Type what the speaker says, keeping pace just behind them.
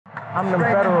I'm them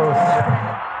Federals.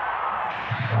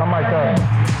 I'm like that.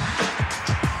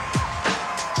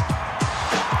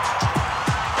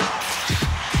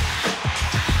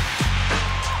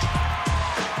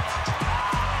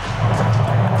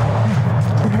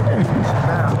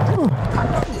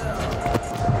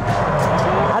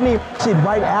 I need shit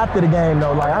right after the game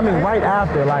though. Like I mean right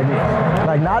after. Like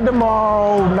not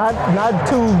tomorrow, not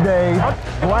Tuesday.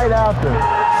 Right after.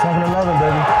 7-Eleven,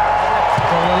 baby.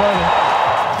 7-Eleven.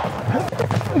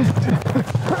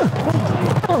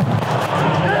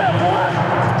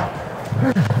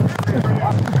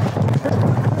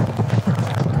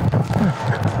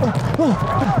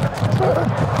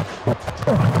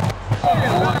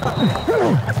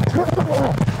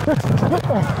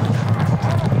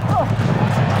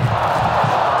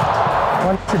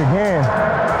 Run it again.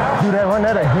 Do that, run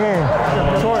that again.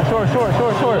 Short.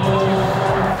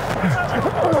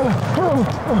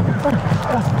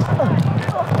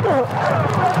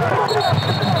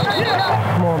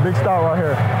 Come on, big stop right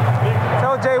here.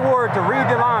 Tell Jay Ward to read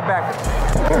the linebacker.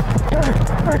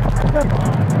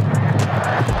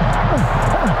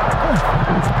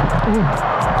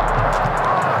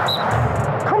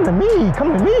 Come to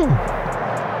me.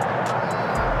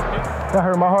 That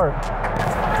hurt my heart.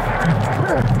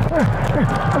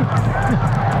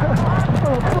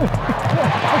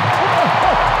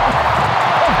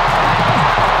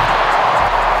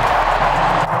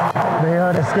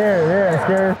 They're scared. Yeah, they're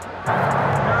scared.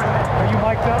 Are you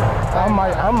mic'd up?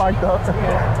 I'm mic'd up.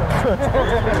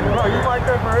 Bro, you mic'd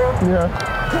up for real? Yeah.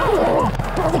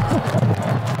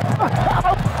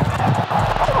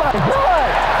 Oh my God!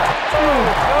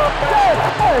 Yes!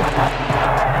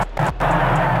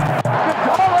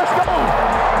 Let's go!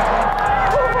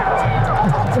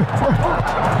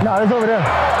 Nah, it's over there.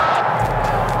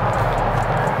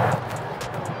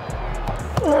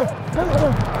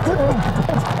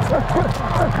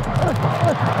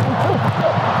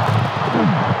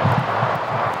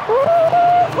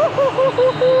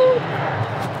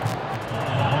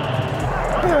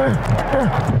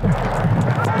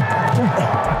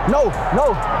 No.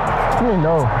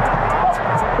 No.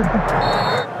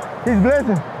 He's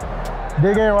blitzing.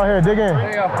 Dig in right here, dig in.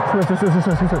 Switch.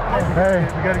 Hey. We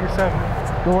gotta get 7.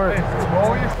 Good work.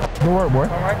 Good work, boy.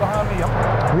 All right behind me.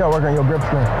 You gotta work on your grip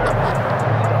string.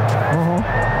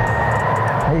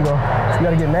 There you go. You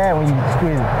gotta get mad when you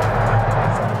squeeze it.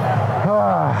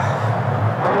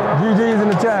 GG's in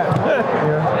the chat.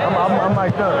 Yeah, I'm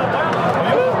mic'd up.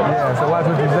 Yeah, so watch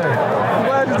what you say. I'm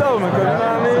glad you told me, cause you know what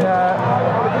I mean? Yeah.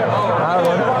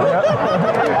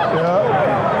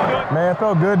 Man, it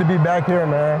felt good to be back here,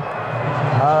 man.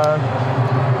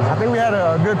 I think we had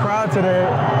a good crowd today.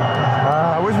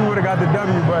 I wish we would have got the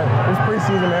W, but it's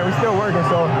preseason, man. We're still working,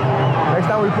 so next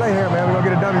time we play here, man, we're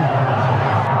gonna get a W.